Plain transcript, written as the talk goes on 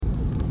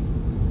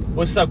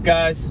What's up,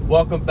 guys?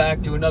 Welcome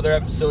back to another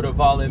episode of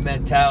All In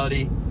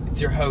Mentality. It's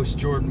your host,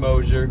 Jordan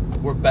Mosier.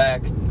 We're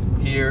back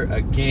here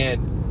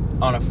again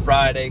on a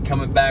Friday,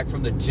 coming back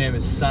from the gym.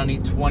 It's sunny,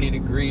 20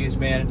 degrees,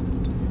 man.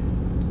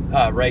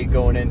 Right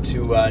going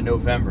into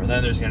November.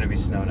 Then there's going to be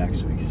snow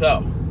next week.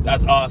 So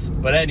that's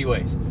awesome. But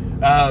anyways,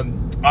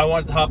 I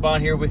wanted to hop on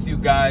here with you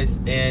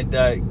guys and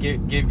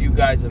give you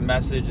guys a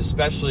message,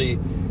 especially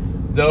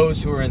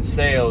those who are in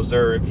sales,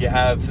 or if you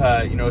have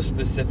a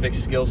specific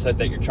skill set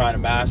that you're trying to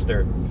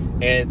master.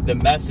 And the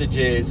message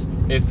is,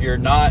 if you're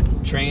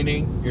not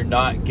training, you're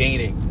not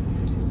gaining.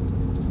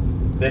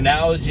 The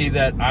analogy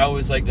that I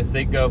always like to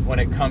think of when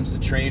it comes to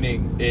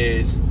training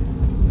is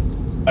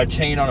a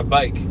chain on a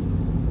bike.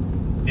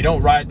 If you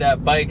don't ride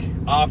that bike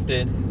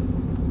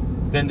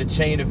often, then the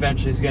chain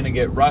eventually is going to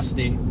get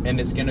rusty, and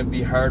it's going to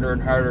be harder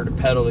and harder to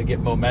pedal to get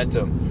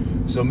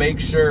momentum. So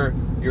make sure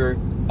you're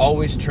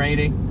always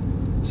training,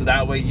 so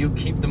that way you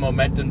keep the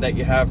momentum that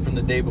you have from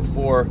the day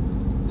before,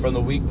 from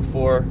the week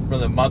before, from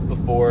the month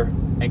before,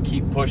 and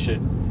keep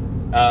pushing.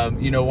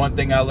 One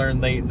thing I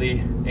learned lately,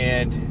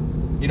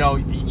 and you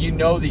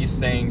know these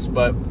things,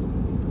 but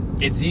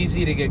it's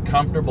easy to get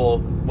comfortable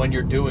when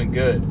you're doing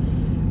good,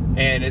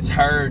 and it's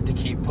hard to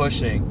keep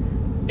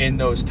pushing in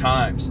those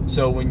times.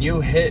 So when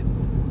you hit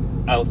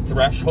a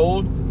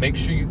threshold, make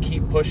sure you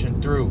keep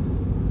pushing through.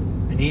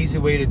 An easy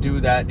way to do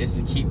that is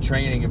to keep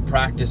training and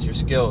practice your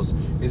skills.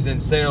 Is in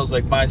sales,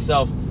 like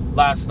myself,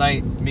 last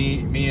night,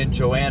 me and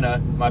Joanna,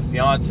 my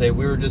fiance,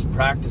 we were just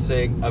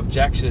practicing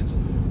objections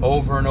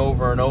over and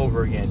over and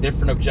over again.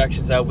 Different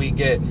objections that we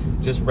get,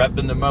 just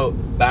repping them out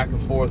back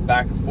and forth,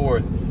 back and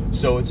forth.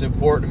 So it's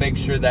important to make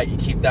sure that you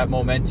keep that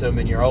momentum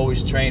and you're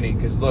always training.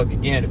 Because look,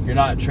 again, if you're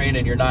not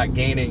training, you're not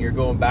gaining, you're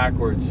going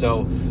backwards.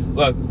 So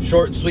look,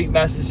 short and sweet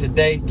message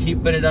today,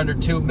 keeping it under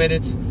 2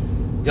 minutes.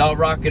 Y'all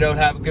rock it out.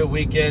 Have a good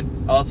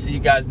weekend. I'll see you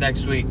guys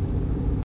next week.